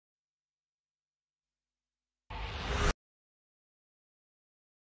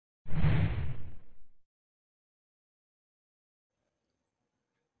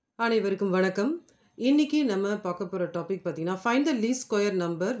அனைவருக்கும் வணக்கம். இன்னைக்கு நம்ம பார்க்க போற டாபிக் பார்த்தீங்கன்னா, find the least square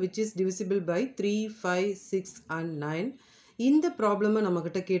number which is divisible by 3, 5, 6 and 9. இந்த ப்ராப்ளமை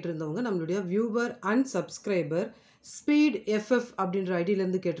நம்மக்கிட்ட கேட்டிருந்தவங்க நம்மளுடைய viewer and subscriber speed FF அப்படின்ற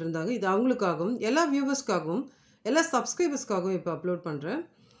ஐடியிலேருந்து கேட்டிருந்தாங்க. இது அவங்களுக்காகவும் எல்லா வியூவர்ஸ்க்காகவும் எல்லா சப்ஸ்கிரைபர்ஸ்க்காகவும் இப்போ அப்லோட் பண்ணுறேன்.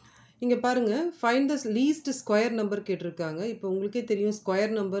 இங்கே பாருங்கள், find the least square number கேட்டிருக்காங்க. இப்போ உங்களுக்கே தெரியும்,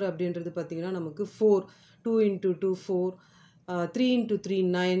 ஸ்கொயர் நம்பர் அப்படின்றது பார்த்திங்கன்னா நமக்கு 4, 2 × 2 4, 3 × 3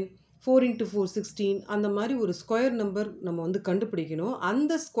 9, 4 × 4 16, அந்த மாதிரி ஒரு ஸ்கொயர் நம்பர் நம்ம வந்து கண்டுபிடிக்கணும்.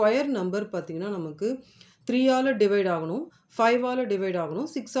 அந்த ஸ்கொயர் நம்பர் பார்த்திங்கன்னா நமக்கு 3ஆல் டிவைட் ஆகணும், 5ஆல் டிவைட் ஆகணும்,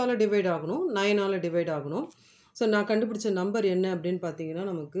 6ஆல் டிவைட் ஆகணும், 9ஆல் டிவைட் ஆகணும். ஸோ நான் கண்டுபிடிச்ச நம்பர் என்ன அப்படின்னு பார்த்தீங்கன்னா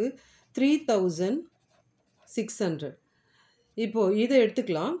நமக்கு 3600. இப்போது இதை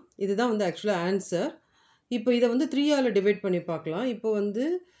எடுத்துக்கலாம். இதுதான் வந்து ஆக்சுவலாக ஆன்சர். இப்போ இதை வந்து 3ஆல் டிவைட் பண்ணி பார்க்கலாம். இப்போ வந்து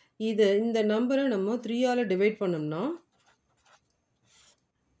இந்த நம்பரை நம்ம 3ஆல் டிவைட் பண்ணோம்னா,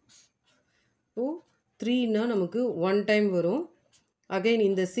 இப்போது 3னா நமக்கு 1 டைம் வரும். அகைன்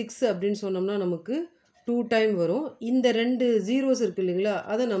இந்த 6 அப்படின்னு சொன்னோம்னா நமக்கு 2 டைம் வரும். இந்த 2 ஜீரோஸ் இருக்குது இல்லைங்களா,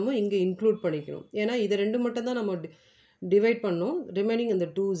 அதை நம்ம இங்கே இன்க்ளூட் பண்ணிக்கணும். ஏன்னா இதை 2 மட்டும் தான் நம்ம டிவைட் பண்ணோம், ரிமைனிங் அந்த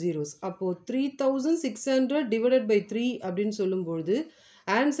 2 ஜீரோஸ். அப்போது 3600 டிவைடட் பை 3 அப்படின்னு சொல்லும்பொழுது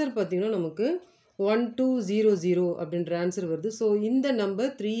ஆன்சர் பார்த்திங்கன்னா நமக்கு 1200 அப்படின்ற ஆன்சர் வருது. ஸோ இந்த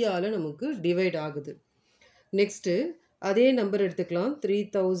நம்பர் 3ஆல் நமக்கு டிவைட் ஆகுது. நெக்ஸ்ட்டு அதே நம்பர் எடுத்துக்கலாம்,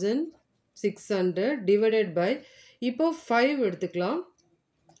 3600 டிவைடட் பை, இப்போ 5 எடுத்துக்கலாம்,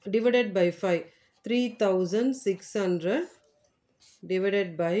 டிவைடட் பை 5, 3600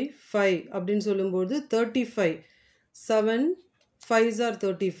 டிவைடட் பை 5 அப்படின்னு சொல்லும்போது 35, 7 5s are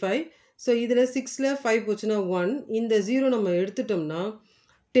 35. ஸோ இதில் 6ல் 5 போச்சுன்னா 1, இந்த 0 நம்ம எடுத்துட்டோம்னா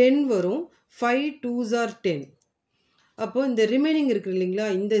 10 வரும். 5 2s are 10. அப்போது இந்த ரிமைனிங் இருக்குது இல்லைங்களா,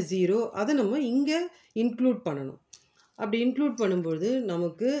 இந்த 0, அதை நம்ம இங்கே இன்க்ளூட் பண்ணணும். அப்படி இன்க்ளூட் பண்ணும்பொழுது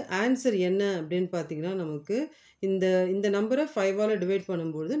நமக்கு ஆன்சர் என்ன அப்படின்னு பார்த்தீங்கன்னா, நமக்கு இந்த நம்பரை 5ஆல் டிவைட்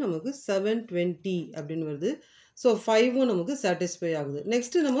பண்ணும்பொழுது நமக்கு 720 அப்படின்னு வருது. ஸோ 5ம் நமக்கு சாட்டிஸ்ஃபை ஆகுது.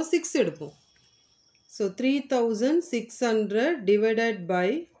 நெக்ஸ்ட்டு நம்ம 6 எடுப்போம். So 3600 divided by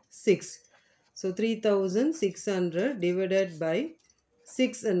 6. So 3600 divided by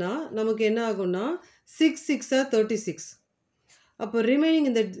 6னா நமக்கு என்ன ஆகும்னா 6 6 36. அப்போ ரிமைனிங்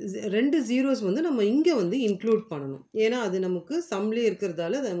இந்த 2 ஜீரோஸ் வந்து நம்ம இங்கே வந்து இன்க்ளூட் பண்ணணும். ஏன்னா அது நமக்கு சம்லேயே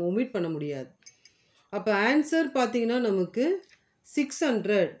இருக்கிறதால அதை நம்ம ஒமிட் பண்ண முடியாது. அப்போ ஆன்சர் பார்த்திங்கன்னா நமக்கு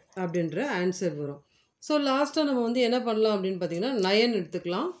 600 அப்படின்ற ஆன்சர் வரும். ஸோ லாஸ்ட்டாக நம்ம வந்து என்ன பண்ணலாம் அப்படின்னு பார்த்திங்கன்னா 9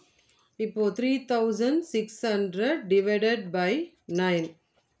 எடுத்துக்கலாம். இப்போது 3600 டிவைடட் பை 9.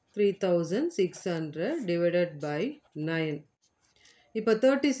 3600 divided by 9. இப்போ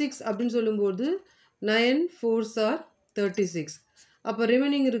 36 அப்படின்னு சொல்லும்போது 9 4s are 36. அப்போ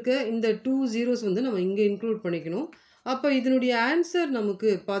ரிமைனிங் இருக்க இந்த 2 ஜீரோஸ் வந்து நம்ம இங்கே இன்க்ளூட் பண்ணிக்கணும். அப்போ இதனுடைய ஆன்சர் நமக்கு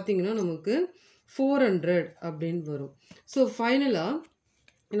பார்த்திங்கன்னா நமக்கு 400 அப்படின்னு வரும். ஸோ ஃபைனலாக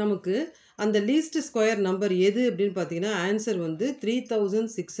நமக்கு அந்த லீஸ்ட் ஸ்கொயர் நம்பர் எது அப்படின்னு பார்த்தீங்கன்னா ஆன்சர் வந்து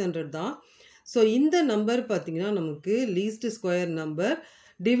 3600 தான். ஸோ இந்த நம்பர் பார்த்திங்கன்னா நமக்கு least square number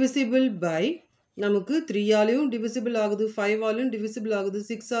divisible by, நமக்கு 3ஆலையும் டிவிசிபிள் ஆகுது, 5ஆலையும் டிவிசிபிள் ஆகுது,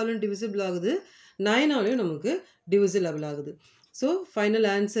 6ஆலையும் டிவிசிபிள் ஆகுது, 9ஆலையும் நமக்கு டிவிசிபிள் ஆகுது. So final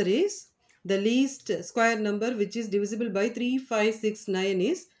answer is the least square number which is divisible by 3, 5, 6, 9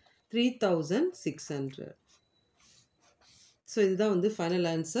 is 3600. So இதுதான் வந்து ஃபைனல்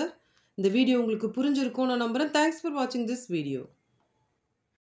ஆன்சர். இந்த வீடியோ உங்களுக்கு புரிஞ்சிருக்கும் நான் நம்புகிறேன். தேங்க்ஸ் ஃபார் வாட்சிங் திஸ் வீடியோ.